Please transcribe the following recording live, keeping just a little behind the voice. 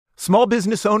Small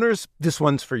business owners, this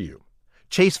one's for you.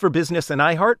 Chase for Business and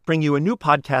iHeart bring you a new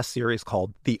podcast series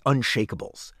called The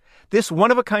Unshakables. This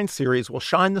one-of-a-kind series will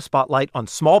shine the spotlight on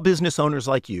small business owners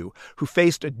like you who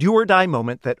faced a do-or-die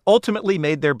moment that ultimately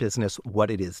made their business what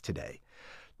it is today.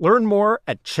 Learn more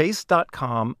at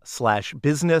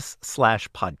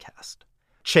chase.com/business/podcast.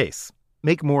 Chase,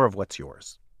 make more of what's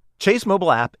yours. Chase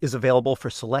mobile app is available for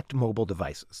select mobile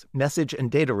devices. Message and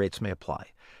data rates may apply.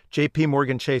 JP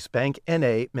Morgan Chase Bank,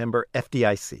 N.A., member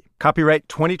FDIC. Copyright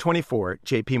 2024,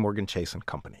 JP Morgan Chase &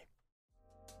 Company.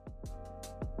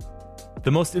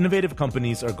 The most innovative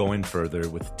companies are going further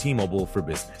with T-Mobile for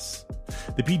Business.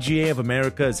 The PGA of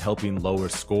America is helping lower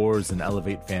scores and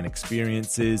elevate fan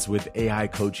experiences with AI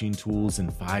coaching tools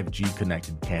and 5G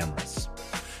connected cameras.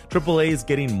 AAA is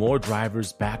getting more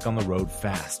drivers back on the road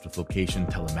fast with location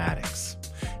telematics.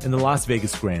 And the Las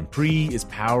Vegas Grand Prix is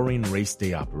powering race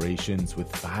day operations with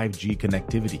 5G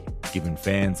connectivity, giving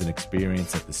fans an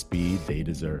experience at the speed they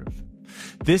deserve.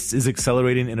 This is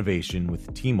accelerating innovation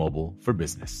with T-Mobile for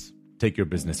Business. Take your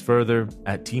business further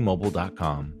at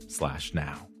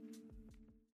T-Mobile.com/now.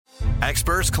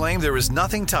 Experts claim there is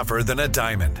nothing tougher than a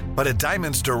diamond. But at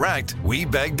Diamonds Direct, we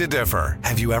beg to differ.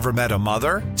 Have you ever met a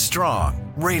mother?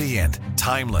 Strong, radiant,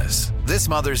 timeless. This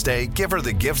Mother's Day, give her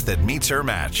the gift that meets her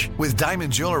match. With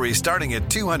diamond jewelry starting at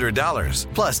 $200.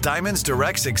 Plus Diamonds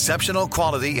Direct's exceptional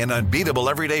quality and unbeatable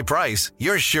everyday price,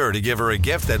 you're sure to give her a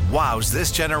gift that wows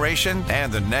this generation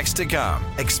and the next to come.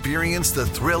 Experience the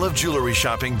thrill of jewelry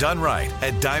shopping done right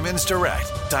at Diamonds Direct.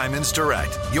 Diamonds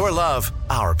Direct. Your love,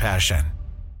 our passion.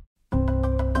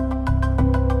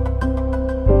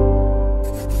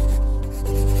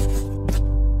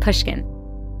 Pushkin.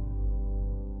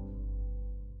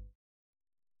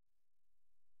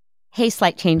 Hey,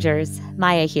 Slight Changers,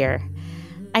 Maya here.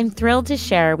 I'm thrilled to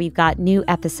share we've got new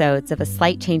episodes of A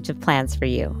Slight Change of Plans for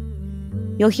you.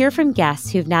 You'll hear from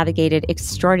guests who've navigated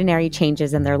extraordinary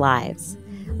changes in their lives,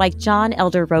 like John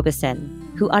Elder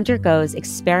Robeson, who undergoes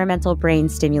experimental brain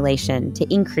stimulation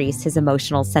to increase his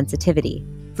emotional sensitivity.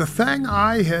 The thing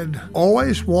I had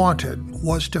always wanted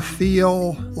was to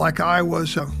feel like I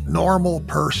was a normal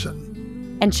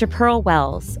person. And Chapearl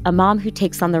Wells, a mom who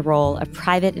takes on the role of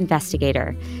private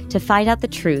investigator to find out the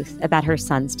truth about her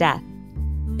son's death.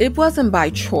 It wasn't by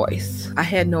choice. I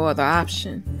had no other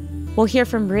option. We'll hear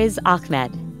from Riz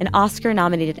Ahmed, an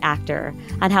Oscar-nominated actor,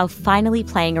 on how finally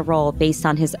playing a role based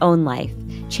on his own life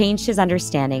changed his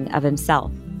understanding of himself.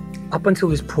 Up until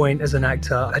this point as an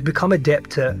actor, I'd become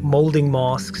adept at molding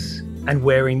masks and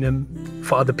wearing them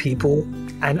for other people.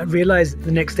 And I realized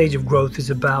the next stage of growth is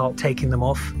about taking them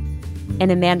off.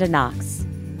 And Amanda Knox.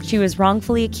 She was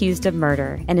wrongfully accused of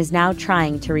murder and is now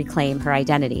trying to reclaim her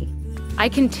identity. I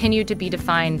continue to be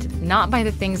defined not by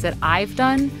the things that I've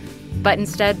done, but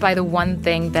instead by the one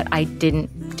thing that I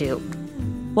didn't do.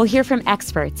 We'll hear from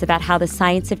experts about how the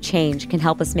science of change can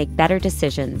help us make better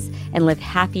decisions and live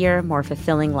happier, more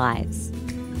fulfilling lives.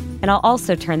 And I'll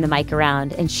also turn the mic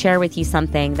around and share with you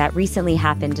something that recently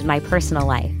happened in my personal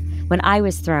life when I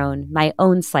was thrown my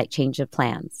own slight change of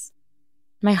plans.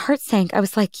 My heart sank. I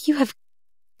was like, you have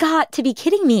got to be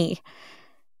kidding me.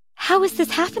 How is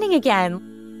this happening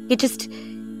again? It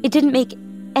didn't make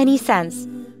any sense.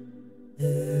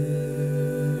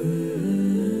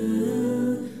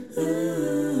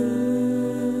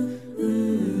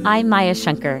 I'm Maya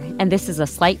Shankar, and this is A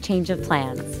Slight Change of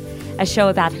Plans, a show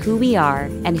about who we are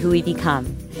and who we become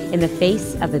in the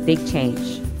face of a big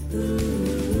change.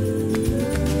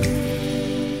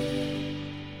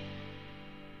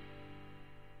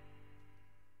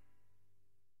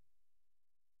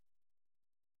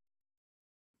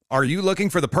 Are you looking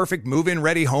for the perfect move-in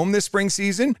ready home this spring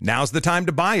season? Now's the time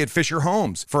to buy at Fisher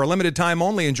Homes. For a limited time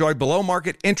only, enjoy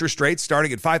below-market interest rates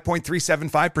starting at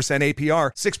 5.375%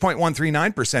 APR,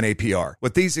 6.139% APR.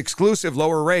 With these exclusive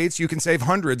lower rates, you can save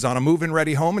hundreds on a move-in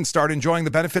ready home and start enjoying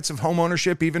the benefits of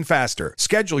homeownership even faster.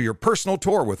 Schedule your personal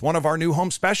tour with one of our new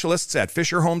home specialists at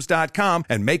FisherHomes.com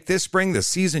and make this spring the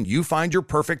season you find your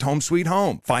perfect home sweet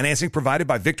home. Financing provided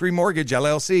by Victory Mortgage,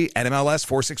 LLC, NMLS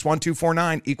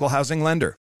 461249, Equal Housing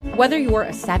Lender. Whether you're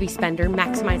a savvy spender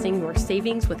maximizing your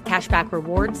savings with cashback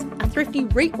rewards, a thrifty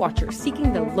rate watcher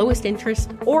seeking the lowest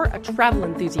interest, or a travel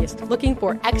enthusiast looking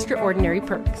for extraordinary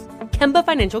perks, Kemba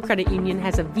Financial Credit Union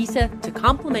has a visa to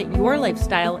complement your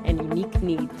lifestyle and unique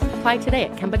needs. Apply today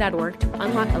at Kemba.org to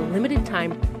unlock a limited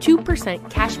time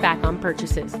 2% cash back on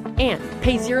purchases and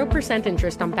pay 0%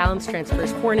 interest on balance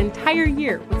transfers for an entire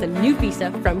year with a new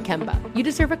visa from Kemba. You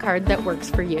deserve a card that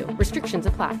works for you. Restrictions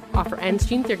apply. Offer ends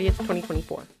June 30th,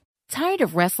 2024. Tired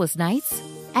of restless nights?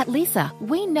 At Lisa,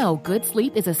 we know good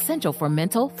sleep is essential for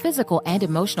mental, physical, and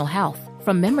emotional health.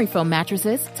 From memory foam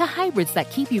mattresses to hybrids that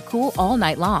keep you cool all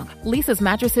night long, Leesa's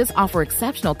mattresses offer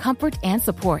exceptional comfort and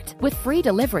support with free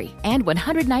delivery and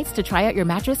 100 nights to try out your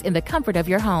mattress in the comfort of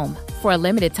your home. For a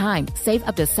limited time, save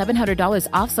up to $700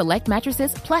 off select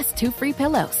mattresses plus 2 free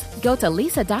pillows. Go to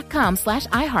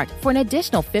leesa.com/iHeart for an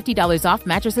additional $50 off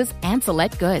mattresses and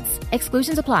select goods.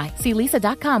 Exclusions apply. See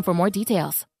leesa.com for more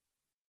details.